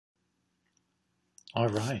All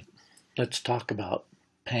right, let's talk about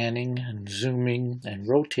panning and zooming and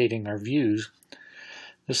rotating our views.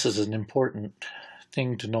 This is an important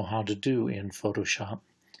thing to know how to do in Photoshop.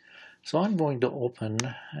 So I'm going to open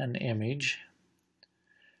an image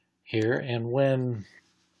here, and when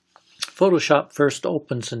Photoshop first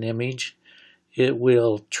opens an image, it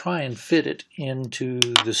will try and fit it into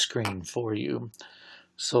the screen for you.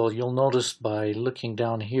 So you'll notice by looking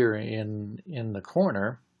down here in the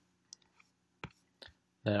corner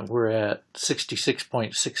that we're at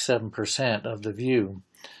 66.67% of the view.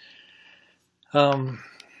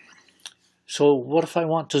 So what if I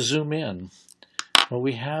want to zoom in? Well,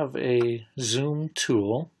 we have a zoom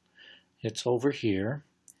tool. It's over here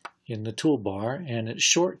in the toolbar, and its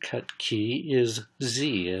shortcut key is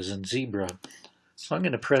Z, as in zebra. So I'm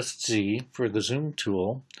going to press Z for the zoom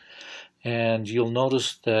tool, and you'll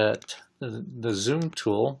notice that the zoom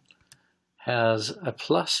tool has a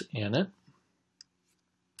plus in it.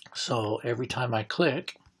 So every time I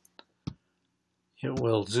click, it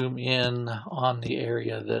will zoom in on the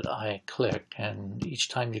area that I click, and each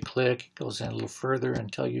time you click, it goes in a little further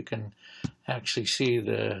until you can actually see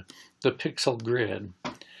the pixel grid.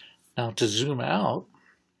 Now to zoom out,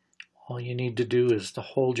 all you need to do is to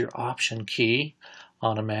hold your Option key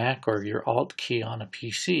on a Mac or your Alt key on a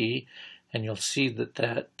PC, and you'll see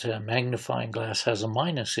that magnifying glass has a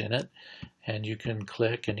minus in it, and you can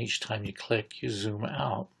click, and each time you click, you zoom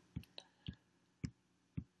out.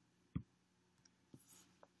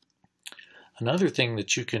 Another thing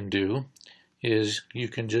that you can do is you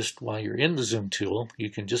can just, while you're in the zoom tool, you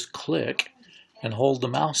can just click and hold the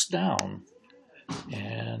mouse down,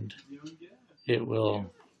 and it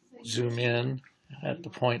will zoom in at the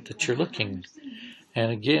point that you're looking.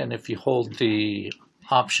 And again, if you hold the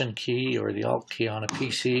Option key or the Alt key on a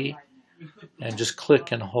PC and just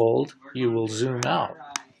click and hold, you will zoom out.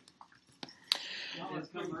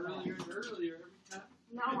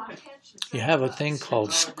 You have a thing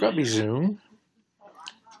called Scrubby Zoom.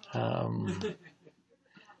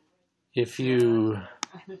 If you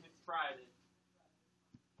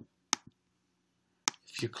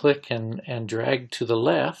click and drag to the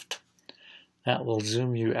left, that will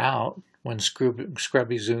zoom you out when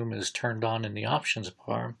Scrubby Zoom is turned on in the options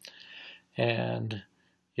bar. And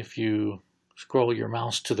if you scroll your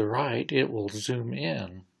mouse to the right, it will zoom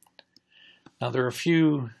in. Now there are a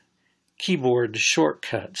few keyboard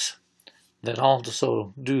shortcuts that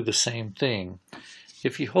also do the same thing.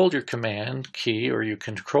 If you hold your Command key or your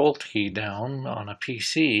Control key down on a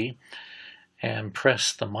PC and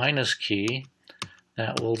press the minus key,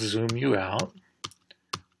 that will zoom you out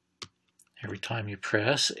every time you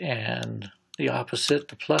press, and the opposite,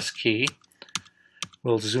 the plus key,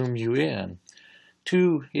 will zoom you in.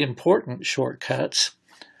 Two important shortcuts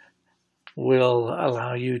will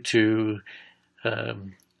allow you to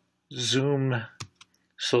zoom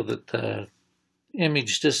so that the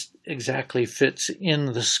image just exactly fits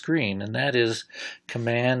in the screen, and that is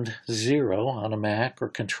Command 0 on a Mac or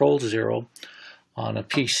Control 0 on a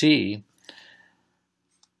PC.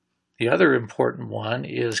 The other important one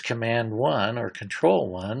is Command 1 or Control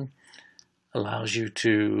 1, allows you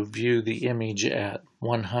to view the image at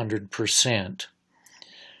 100%.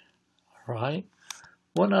 All right.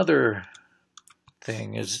 One other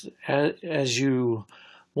thing is, as you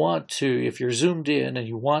want to, if you're zoomed in and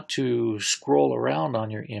you want to scroll around on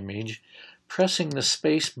your image, pressing the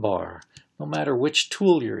space bar, no matter which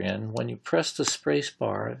tool you're in, when you press the space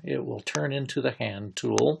bar, it will turn into the hand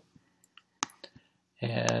tool,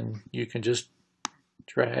 and you can just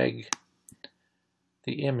drag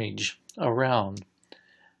the image around.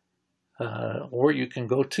 Or you can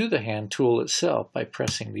go to the hand tool itself by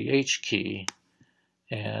pressing the H key,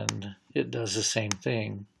 and it does the same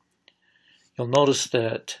thing. You'll notice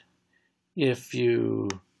that if you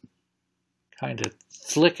kind of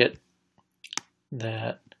flick it,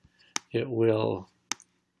 that it will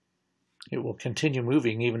continue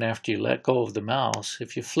moving even after you let go of the mouse.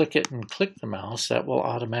 If you flick it and click the mouse, that will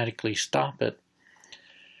automatically stop it.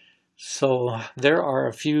 So there are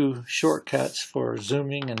a few shortcuts for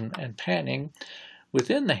zooming and panning.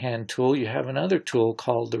 Within the hand tool, you have another tool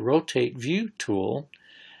called the Rotate View tool,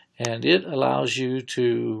 and it allows you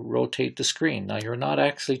to rotate the screen. Now you're not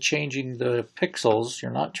actually changing the pixels,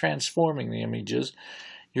 you're not transforming the images,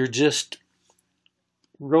 you're just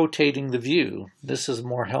rotating the view. This is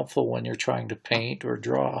more helpful when you're trying to paint or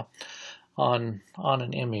draw on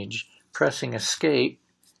an image. Pressing Escape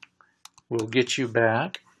will get you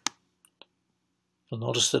back. You'll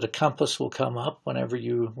notice that a compass will come up whenever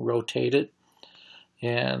you rotate it,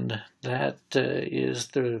 and that is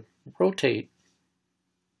the rotate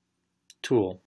tool.